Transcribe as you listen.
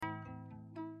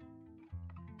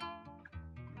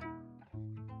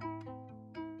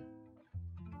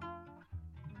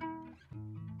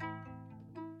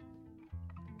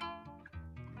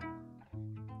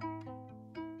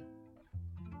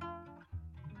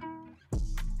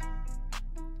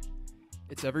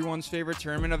It's everyone's favorite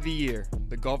tournament of the year.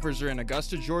 The golfers are in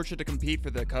Augusta, Georgia to compete for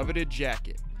the coveted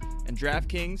jacket. And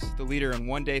DraftKings, the leader in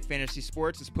one-day fantasy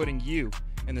sports, is putting you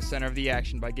in the center of the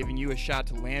action by giving you a shot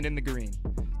to land in the green.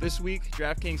 This week,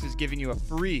 DraftKings is giving you a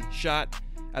free shot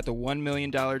at the $1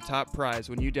 million top prize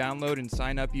when you download and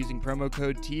sign up using promo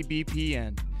code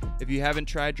TBPN. If you haven't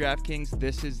tried DraftKings,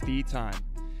 this is the time.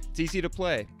 It's easy to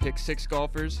play. Pick 6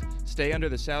 golfers, stay under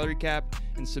the salary cap,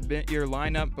 and submit your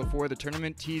lineup before the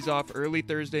tournament tees off early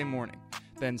Thursday morning.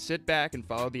 Then sit back and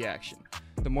follow the action.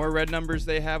 The more red numbers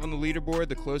they have on the leaderboard,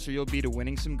 the closer you'll be to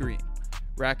winning some green.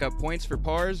 Rack up points for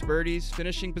pars, birdies,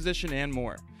 finishing position, and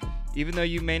more. Even though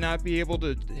you may not be able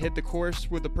to hit the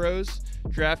course with the pros,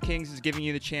 DraftKings is giving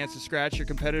you the chance to scratch your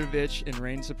competitive itch and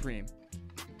reign supreme.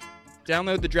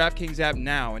 Download the DraftKings app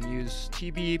now and use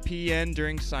TBPN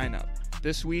during sign-up.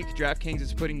 This week, DraftKings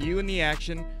is putting you in the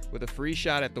action with a free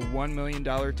shot at the $1 million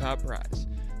top prize.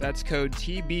 That's code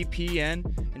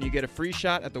TBPN, and you get a free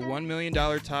shot at the $1 million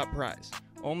top prize.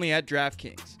 Only at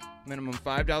DraftKings. Minimum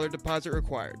 $5 deposit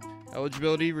required.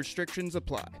 Eligibility restrictions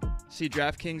apply. See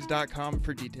DraftKings.com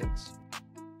for details.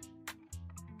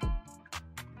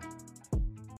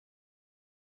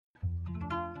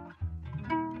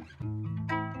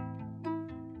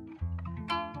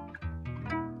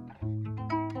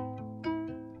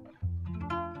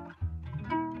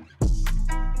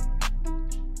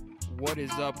 What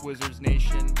is up, Wizards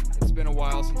Nation? It's been a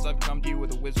while since I've come to you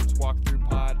with a Wizards walkthrough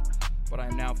pod, but I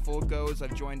am now full go as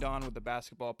I've joined on with the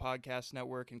Basketball Podcast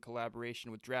Network in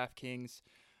collaboration with DraftKings.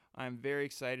 I'm very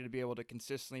excited to be able to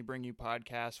consistently bring you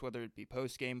podcasts, whether it be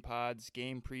post-game pods,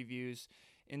 game previews,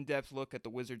 in-depth look at the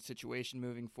Wizards situation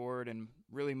moving forward, and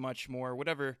really much more.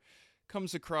 Whatever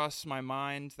comes across my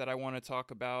mind that I want to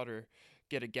talk about or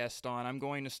get a guest on, I'm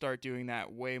going to start doing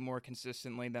that way more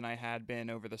consistently than I had been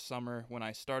over the summer when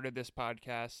I started this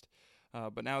podcast.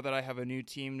 But now that I have a new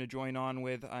team to join on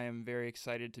with, I am very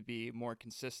excited to be more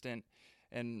consistent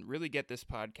and really get this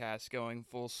podcast going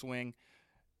full swing.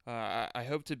 I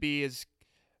hope to be as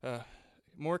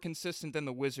more consistent than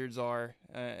the Wizards are,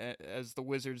 as the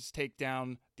Wizards take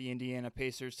down the Indiana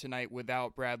Pacers tonight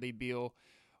without Bradley Beal,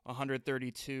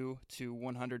 132 to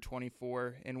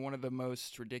 124, in one of the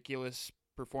most ridiculous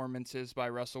performances by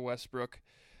Russell Westbrook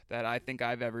that I think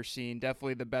I've ever seen.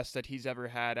 Definitely the best that he's ever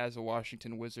had as a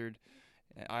Washington Wizard.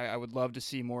 I would love to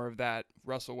see more of that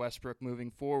Russell Westbrook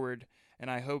moving forward, and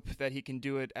I hope that he can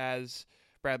do it as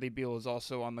Bradley Beal is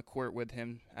also on the court with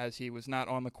him, as he was not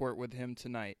on the court with him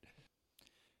tonight.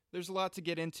 There's a lot to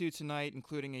get into tonight,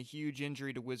 including a huge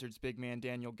injury to Wizards big man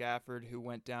Daniel Gafford, who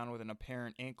went down with an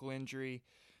apparent ankle injury.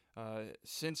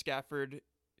 Since Gafford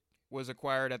was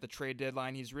acquired at the trade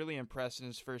deadline, he's really impressed in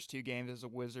his first 2 games as a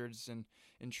Wizards, and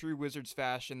in true Wizards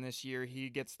fashion this year, he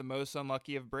gets the most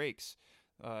unlucky of breaks.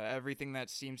 Everything that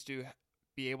seems to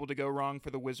be able to go wrong for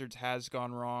the Wizards has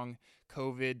gone wrong.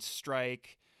 COVID,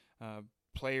 strike,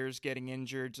 players getting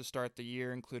injured to start the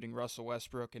year, including Russell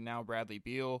Westbrook and now Bradley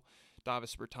Beal.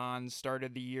 Davis Bertans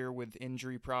started the year with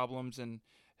injury problems and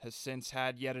has since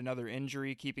had yet another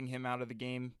injury, keeping him out of the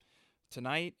game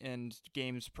tonight and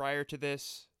games prior to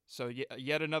this. So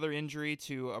yet another injury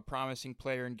to a promising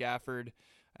player in Gafford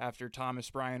after Thomas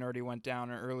Bryant already went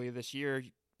down earlier this year.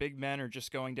 Big men are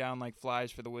just going down like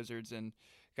flies for the Wizards, and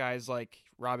guys like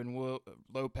Robin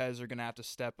Lopez are going to have to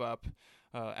step up.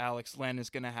 Alex Len is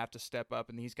going to have to step up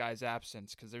in these guys'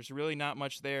 absence, because there's really not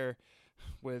much there.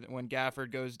 When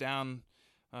Gafford goes down,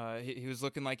 he was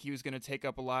looking like he was going to take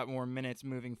up a lot more minutes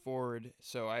moving forward.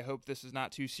 So I hope this is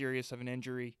not too serious of an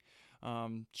injury.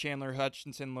 Chandler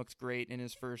Hutchinson looked great in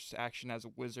his first action as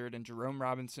a Wizard, and Jerome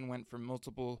Robinson went from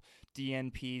multiple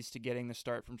DNPs to getting the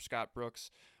start from Scott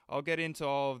Brooks. I'll get into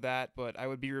all of that, but I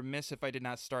would be remiss if I did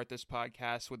not start this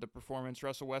podcast with the performance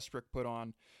Russell Westbrook put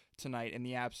on tonight in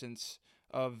the absence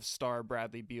of star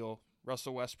Bradley Beal.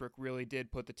 Russell Westbrook really did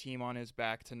put the team on his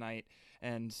back tonight,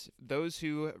 and those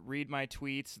who read my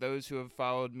tweets, those who have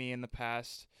followed me in the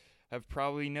past, have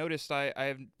probably noticed I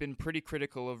have been pretty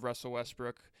critical of Russell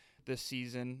Westbrook this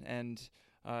season, and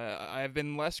I have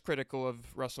been less critical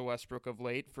of Russell Westbrook of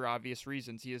late for obvious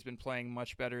reasons. He has been playing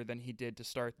much better than he did to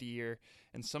start the year,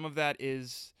 and some of that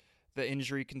is the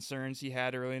injury concerns he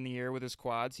had early in the year with his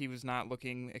quads. He was not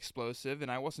looking explosive, and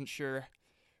I wasn't sure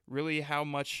really how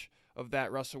much of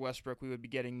that Russell Westbrook we would be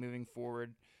getting moving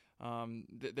forward.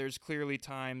 There's clearly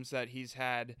times that he's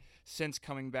had since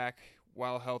coming back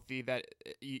while healthy that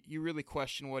you really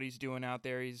question what he's doing out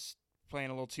there. He's playing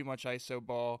a little too much ISO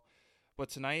ball. But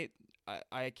tonight,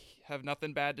 I have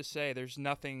nothing bad to say. There's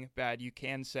nothing bad you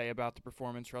can say about the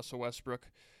performance Russell Westbrook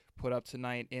put up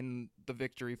tonight in the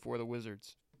victory for the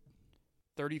Wizards.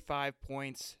 35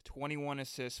 points, 21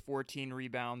 assists, 14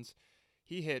 rebounds.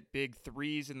 He hit big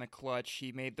threes in the clutch.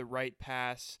 He made the right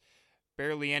pass.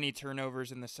 Barely any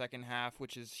turnovers in the second half,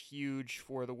 which is huge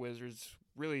for the Wizards.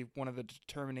 Really, one of the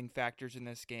determining factors in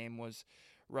this game was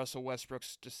Russell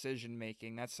Westbrook's decision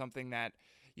making. That's something that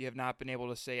you have not been able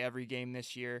to say every game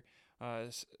this year,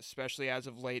 especially as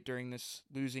of late during this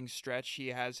losing stretch. He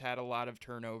has had a lot of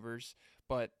turnovers,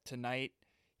 but tonight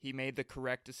he made the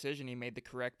correct decision. He made the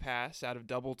correct pass out of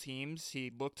double teams.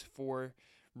 He looked for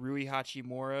Rui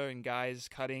Hachimura and guys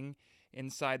cutting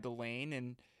inside the lane,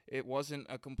 and it wasn't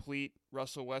a complete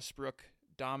Russell Westbrook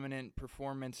dominant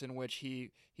performance in which he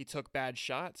took bad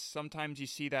shots. Sometimes you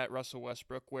see that Russell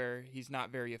Westbrook where he's not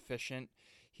very efficient.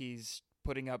 He's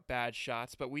putting up bad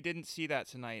shots, but we didn't see that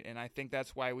tonight, and I think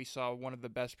that's why we saw one of the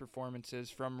best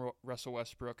performances from Russell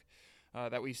Westbrook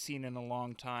that we've seen in a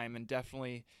long time, and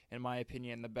definitely, in my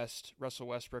opinion, the best Russell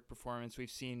Westbrook performance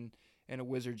we've seen in a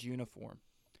Wizards uniform.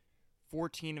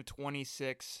 14 of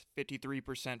 26,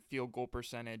 53% field goal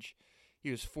percentage. He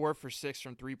was 4 for 6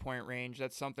 from three-point range.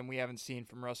 That's something we haven't seen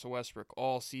from Russell Westbrook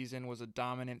all season. Was a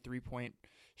dominant three-point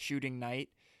shooting night.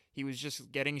 He was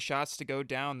just getting shots to go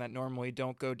down that normally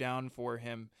don't go down for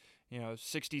him.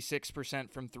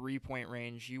 66% from three-point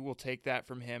range. You will take that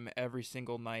from him every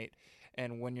single night.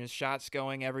 And when your shot's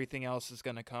going, everything else is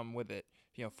going to come with it.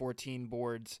 14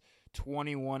 boards,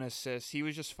 21 assists. He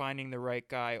was just finding the right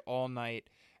guy all night.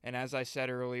 And as I said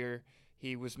earlier,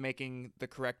 he was making the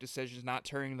correct decisions, not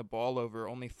turning the ball over.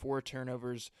 Only 4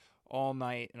 turnovers all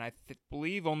night. And I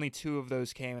believe only 2 of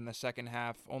those came in the second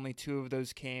half. Only 2 of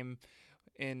those came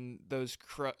in those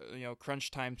crunch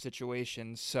time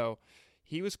situations. So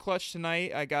he was clutch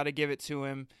tonight. I got to give it to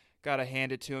him. Got to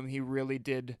hand it to him. He really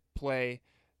did play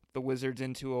the Wizards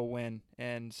into a win.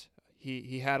 And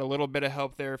he had a little bit of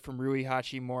help there from Rui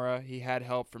Hachimura. He had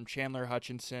help from Chandler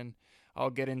Hutchinson. I'll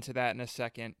get into that in a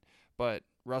second. But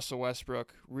Russell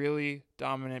Westbrook, really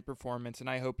dominant performance, and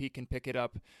I hope he can pick it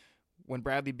up when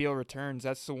Bradley Beal returns.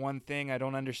 That's the one thing I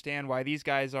don't understand, why these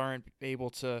guys aren't able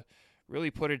to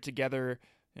really put it together,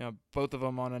 both of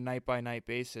them on a night-by-night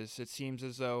basis. It seems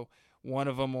as though one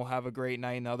of them will have a great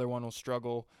night and the other one will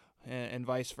struggle, and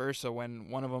vice versa. When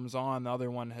one of them's on, the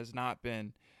other one has not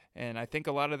been. And I think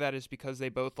a lot of that is because they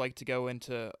both like to go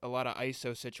into a lot of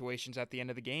ISO situations at the end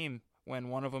of the game. When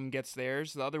one of them gets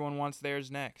theirs, the other one wants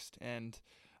theirs next. And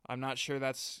I'm not sure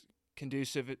that's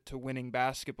conducive to winning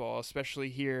basketball, especially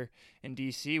here in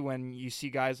D.C. when you see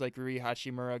guys like Rui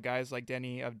Hachimura, guys like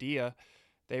Deni Avdija.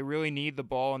 They really need the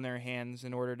ball in their hands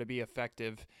in order to be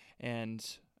effective. And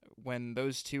when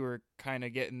those two are kind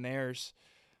of getting theirs,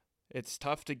 it's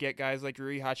tough to get guys like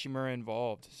Rui Hachimura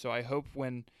involved. So I hope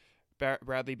when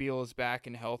Bradley Beal is back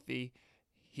and healthy,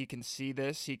 he can see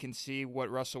this. He can see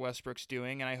what Russell Westbrook's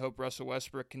doing, and I hope Russell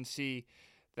Westbrook can see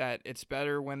that it's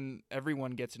better when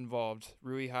everyone gets involved.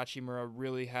 Rui Hachimura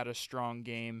really had a strong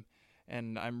game,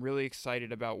 and I'm really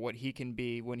excited about what he can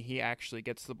be when he actually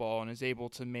gets the ball and is able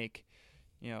to make,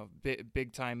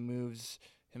 big-time moves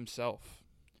himself.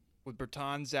 With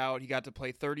Bertans out, he got to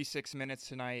play 36 minutes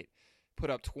tonight, put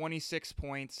up 26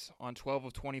 points on 12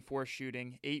 of 24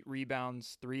 shooting, 8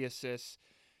 rebounds, 3 assists.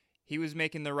 He was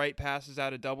making the right passes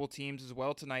out of double teams as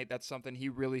well tonight. That's something he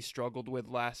really struggled with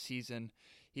last season.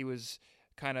 He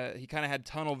kind of had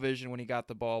tunnel vision when he got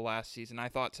the ball last season. I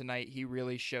thought tonight he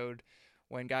really showed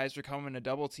when guys were coming to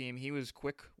double team, he was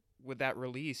quick with that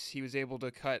release. He was able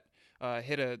to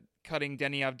hit a cutting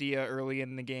Deni Avdija early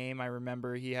in the game. I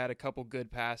remember he had a couple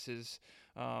good passes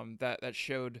that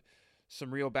showed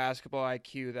some real basketball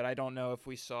IQ that I don't know if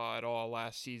we saw at all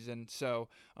last season. So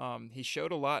he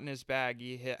showed a lot in his bag.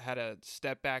 He had a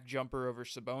step-back jumper over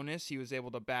Sabonis. He was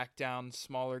able to back down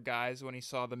smaller guys when he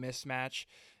saw the mismatch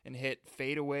and hit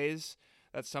fadeaways.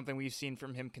 That's something we've seen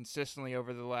from him consistently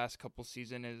over the last couple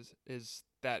seasons is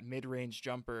that mid-range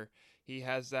jumper. He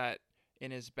has that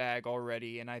in his bag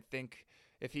already, and I think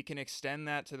if he can extend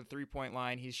that to the three-point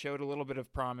line, he showed a little bit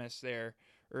of promise there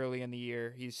early in the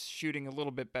year. He's shooting a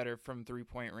little bit better from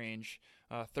three-point range,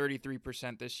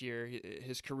 33% this year.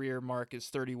 His career mark is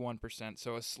 31%,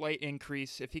 so a slight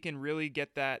increase. If he can really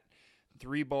get that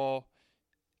three-ball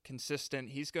consistent,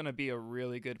 he's going to be a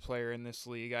really good player in this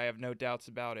league. I have no doubts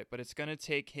about it, but it's going to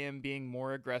take him being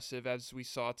more aggressive, as we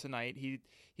saw tonight.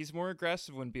 He's more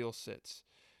aggressive when Beal sits.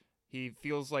 He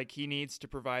feels like he needs to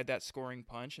provide that scoring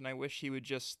punch, and I wish he would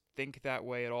just think that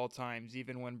way at all times,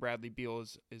 even when Bradley Beal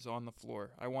is on the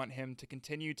floor. I want him to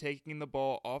continue taking the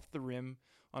ball off the rim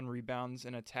on rebounds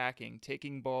and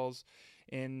taking balls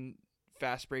in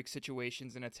fast break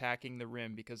situations and attacking the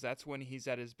rim, because that's when he's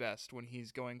at his best, when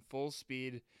he's going full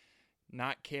speed,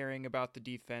 not caring about the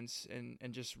defense, and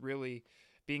just really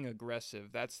being aggressive.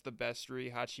 That's the best Rui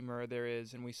Hachimura there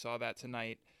is, and we saw that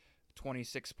tonight.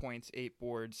 26 points, 8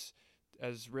 boards,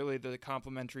 as really the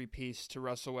complementary piece to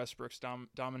Russell Westbrook's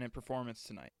dominant performance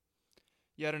tonight.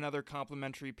 Yet another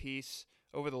complementary piece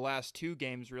over the last 2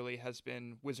 games really has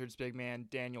been Wizards big man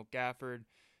Daniel Gafford,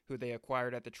 who they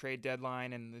acquired at the trade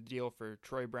deadline, and the deal for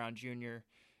Troy Brown Jr.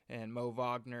 and Mo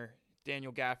Wagner.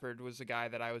 Daniel Gafford was a guy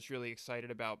that I was really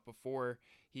excited about before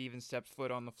he even stepped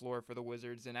foot on the floor for the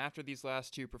Wizards. And after these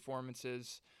last 2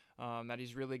 performances, that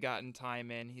he's really gotten time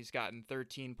in. He's gotten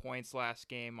 13 points last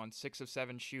game on 6 of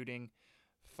 7 shooting,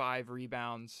 5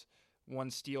 rebounds, 1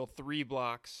 steal, 3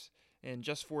 blocks in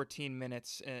just 14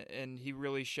 minutes. And he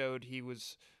really showed he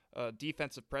was a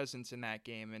defensive presence in that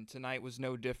game. And tonight was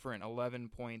no different. 11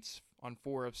 points on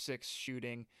 4 of 6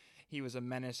 shooting. He was a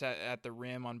menace at the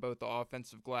rim on both the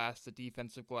offensive glass, the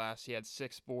defensive glass. He had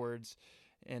 6 boards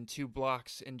and 2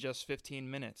 blocks in just 15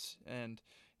 minutes. And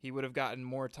he would have gotten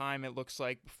more time, it looks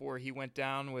like, before he went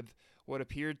down with what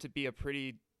appeared to be a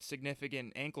pretty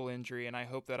significant ankle injury, and I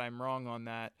hope that I'm wrong on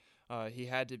that. He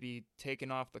had to be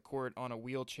taken off the court on a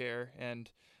wheelchair, and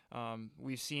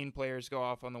we've seen players go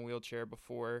off on the wheelchair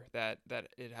before that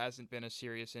it hasn't been a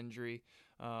serious injury.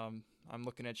 I'm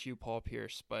looking at you, Paul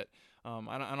Pierce, but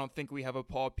I don't think we have a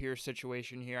Paul Pierce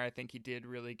situation here. I think he did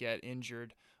really get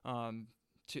injured.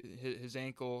 To his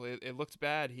ankle, it looked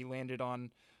bad. He landed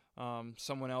on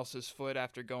someone else's foot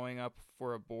after going up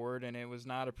for a board, and it was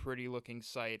not a pretty looking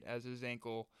sight as his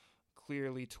ankle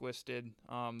clearly twisted.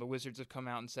 The Wizards have come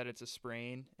out and said it's a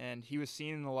sprain, and he was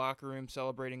seen in the locker room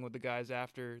celebrating with the guys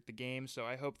after the game, so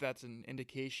I hope that's an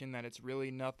indication that it's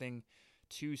really nothing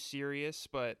too serious,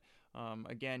 but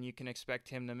again, you can expect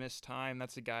him to miss time.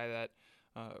 That's a guy that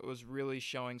was really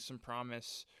showing some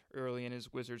promise early in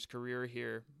his Wizards career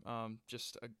here.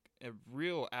 Just a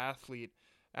real athlete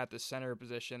at the center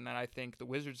position that I think the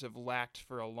Wizards have lacked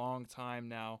for a long time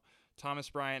now. Thomas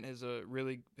Bryant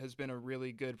has been a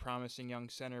really good, promising young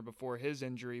center before his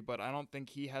injury, but I don't think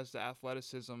he has the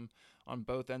athleticism on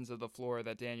both ends of the floor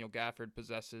that Daniel Gafford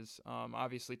possesses.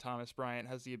 Obviously, Thomas Bryant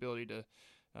has the ability to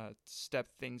step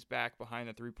things back behind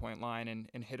the three-point line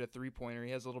and hit a three-pointer.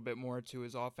 He has a little bit more to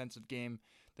his offensive game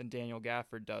than Daniel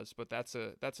Gafford does, but that's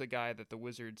a guy that the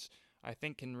Wizards, I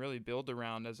think, can really build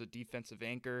around as a defensive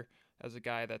anchor, as a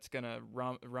guy that's going to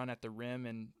run at the rim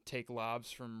and take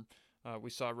lobs from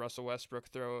we saw Russell Westbrook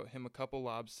throw him a couple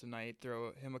lobs tonight,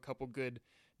 throw him a couple good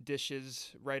dishes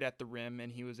right at the rim,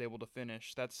 and he was able to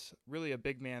finish. That's really a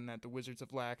big man that the Wizards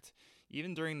have lacked.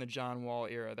 Even during the John Wall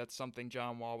era, that's something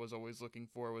John Wall was always looking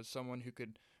for, was someone who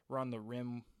could run the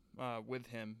rim with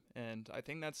him. And I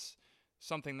think that's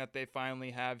something that they finally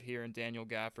have here in Daniel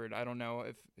Gafford. I don't know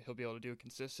if he'll be able to do it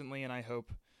consistently, and I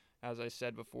hope, as I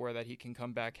said before, that he can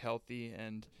come back healthy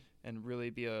and really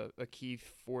be a key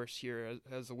force here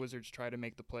as the Wizards try to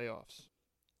make the playoffs.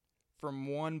 From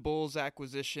one Bulls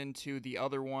acquisition to the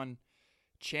other one,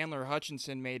 Chandler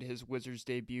Hutchinson made his Wizards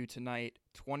debut tonight.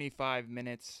 25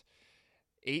 minutes,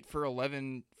 8 for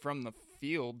 11 from the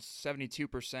field,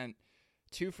 72%,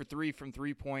 2 for 3 from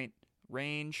three-point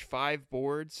range, 5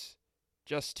 boards,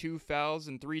 just 2 fouls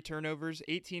and 3 turnovers,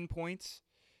 18 points.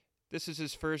 This is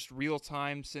his first real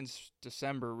time since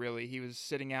December, really. He was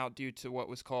sitting out due to what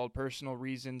was called personal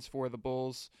reasons for the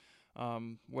Bulls.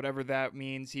 Whatever that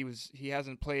means, he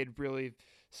hasn't played really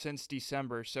since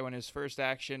December. So in his first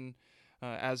action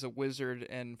as a Wizard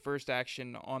and first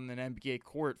action on an NBA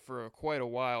court for quite a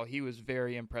while, he was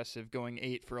very impressive, going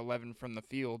 8 for 11 from the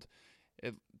field.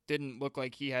 It didn't look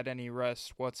like he had any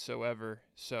rest whatsoever.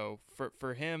 So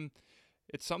for him,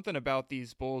 it's something about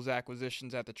these Bulls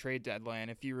acquisitions at the trade deadline.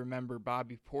 If you remember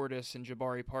Bobby Portis and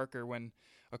Jabari Parker when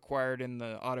acquired in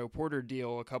the Otto Porter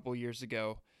deal a couple years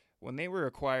ago, when they were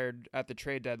acquired at the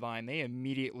trade deadline, they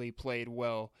immediately played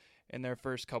well in their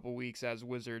first couple weeks as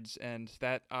Wizards, and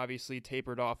that obviously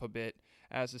tapered off a bit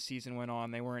as the season went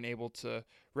on. They weren't able to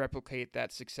replicate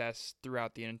that success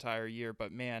throughout the entire year,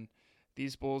 but man,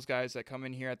 these Bulls guys that come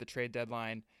in here at the trade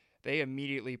deadline, they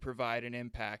immediately provide an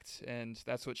impact, and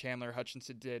that's what Chandler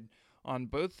Hutchinson did on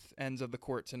both ends of the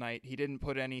court tonight. He didn't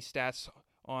put any stats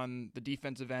on the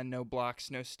defensive end, no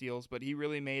blocks, no steals, but he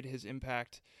really made his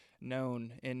impact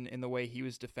known in the way he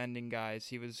was defending guys.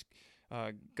 He was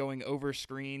going over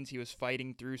screens, he was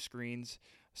fighting through screens,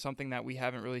 something that we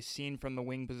haven't really seen from the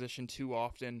wing position too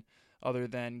often, other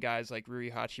than guys like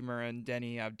Rui Hachimura and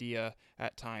Deni Avdija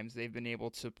at times. They've been able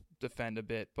to defend a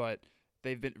bit, but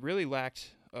they've really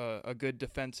lacked a good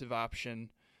defensive option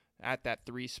at that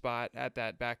 3 spot, at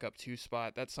that backup 2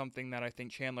 spot. That's something that I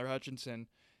think Chandler Hutchinson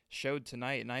showed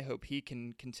tonight, and I hope he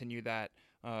can continue that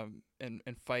and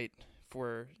fight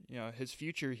for his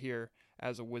future here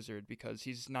as a Wizard because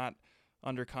he's not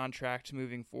under contract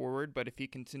moving forward. But if he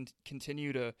can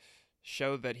continue to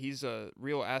show that he's a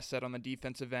real asset on the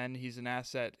defensive end, he's an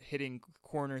asset hitting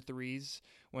corner threes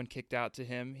when kicked out to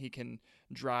him, he can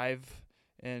drive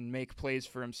and make plays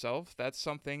for himself. That's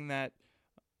something that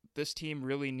this team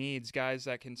really needs, guys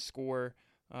that can score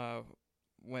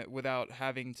without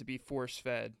having to be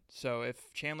force-fed. So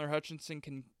if Chandler Hutchinson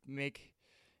can make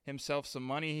himself some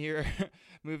money here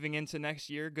moving into next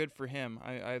year, good for him.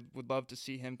 I would love to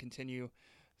see him continue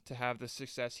to have the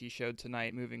success he showed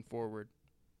tonight moving forward.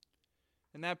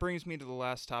 And that brings me to the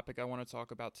last topic I want to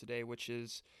talk about today, which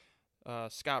is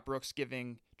Scott Brooks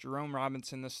giving Jerome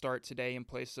Robinson the start today in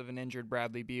place of an injured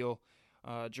Bradley Beal.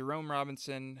 Jerome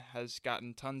Robinson has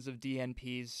gotten tons of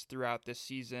DNPs throughout this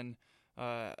season.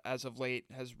 As of late,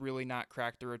 has really not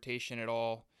cracked the rotation at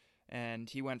all. And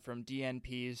he went from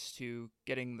DNPs to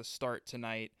getting the start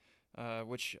tonight,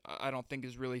 which I don't think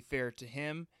is really fair to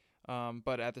him.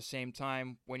 But at the same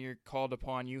time, when you're called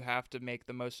upon, you have to make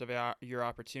the most of your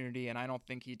opportunity, and I don't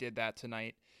think he did that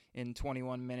tonight. In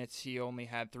 21 minutes, he only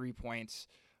had 3 points,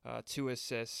 2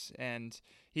 assists, and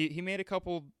he made a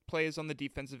couple plays on the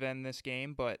defensive end this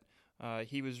game, but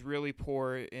he was really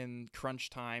poor in crunch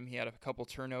time. He had a couple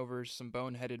turnovers, some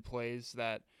boneheaded plays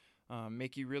that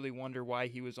make you really wonder why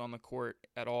he was on the court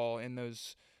at all in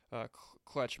those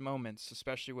clutch moments,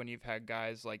 especially when you've had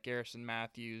guys like Garrison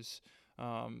Matthews,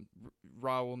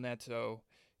 Raul Neto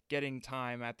getting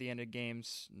time at the end of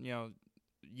games,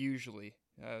 usually.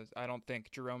 I don't think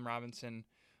Jerome Robinson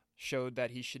showed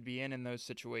that he should be in those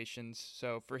situations.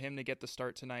 So for him to get the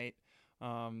start tonight,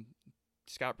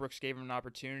 Scott Brooks gave him an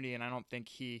opportunity, and I don't think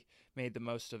he made the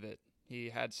most of it. He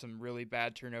had some really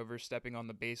bad turnovers stepping on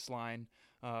the baseline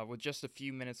with just a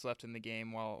few minutes left in the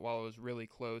game while it was really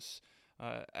close.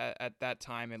 At that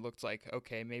time, it looked like,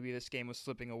 okay, maybe this game was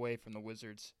slipping away from the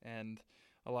Wizards, and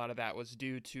a lot of that was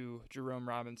due to Jerome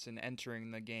Robinson entering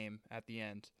the game at the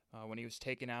end. When he was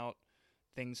taken out,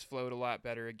 things flowed a lot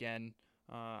better again.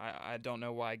 I don't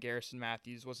know why Garrison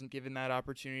Matthews wasn't given that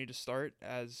opportunity to start,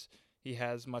 as he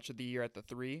has much of the year at the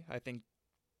 3. I think,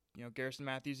 Garrison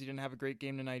Matthews, he didn't have a great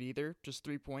game tonight either, just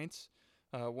 3 points,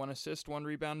 1 assist, 1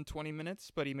 rebound in 20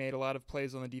 minutes, but he made a lot of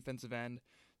plays on the defensive end.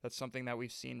 That's something that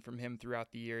we've seen from him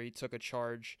throughout the year. He took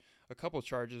a couple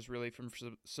charges really from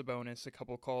Sabonis. A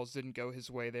couple calls didn't go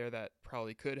his way there that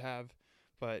probably could have,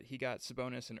 but he got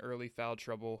Sabonis in early foul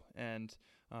trouble, and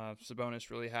Sabonis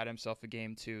really had himself a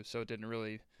game too, so it didn't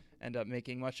really end up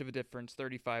making much of a difference.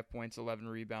 35 points, 11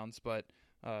 rebounds, but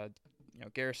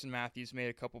Garrison Matthews made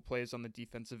a couple plays on the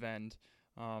defensive end.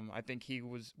 I think he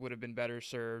would have been better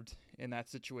served in that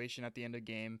situation at the end of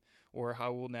the game, or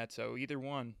Raul Neto. Either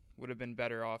one would have been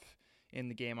better off in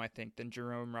the game, I think, than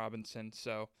Jerome Robinson.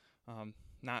 So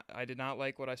I did not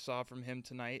like what I saw from him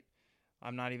tonight.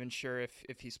 I'm not even sure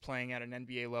if he's playing at an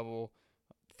NBA level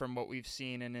from what we've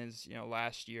seen in his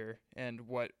last year and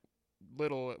what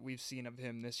little we've seen of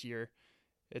him this year.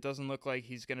 It doesn't look like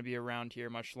he's going to be around here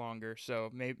much longer.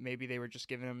 So maybe they were just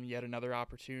giving him yet another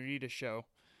opportunity to show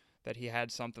that he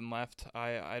had something left.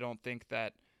 I don't think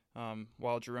that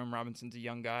while Jerome Robinson's a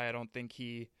young guy, I don't think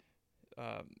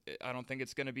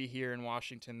it's going to be here in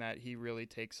Washington that he really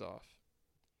takes off.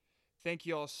 Thank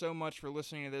you all so much for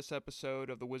listening to this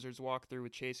episode of the Wizards Walkthrough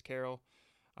with Chase Carroll.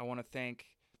 I want to thank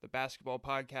the Basketball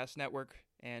Podcast Network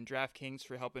and DraftKings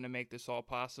for helping to make this all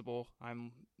possible.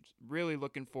 I'm really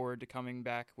looking forward to coming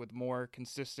back with more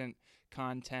consistent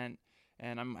content,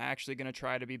 and I'm actually going to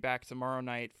try to be back tomorrow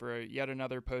night for yet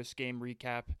another post-game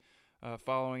recap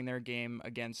following their game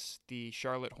against the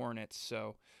Charlotte Hornets.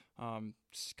 So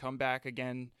come back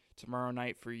again tomorrow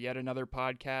night for yet another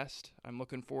podcast. I'm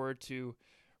looking forward to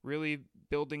really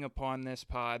building upon this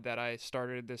pod that I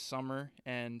started this summer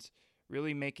and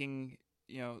really making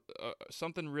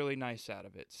something really nice out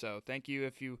of it. So thank you.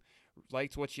 If you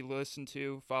liked what you listened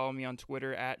to, follow me on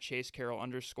Twitter at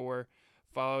 @ChaseCarroll_.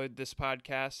 Follow this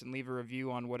podcast and leave a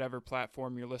review on whatever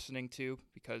platform you're listening to,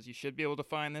 because you should be able to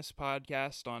find this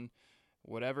podcast on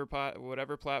whatever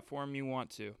platform you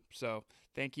want to. So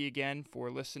thank you again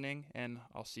for listening, and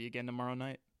I'll see you again tomorrow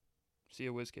night. See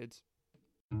you, WizKids.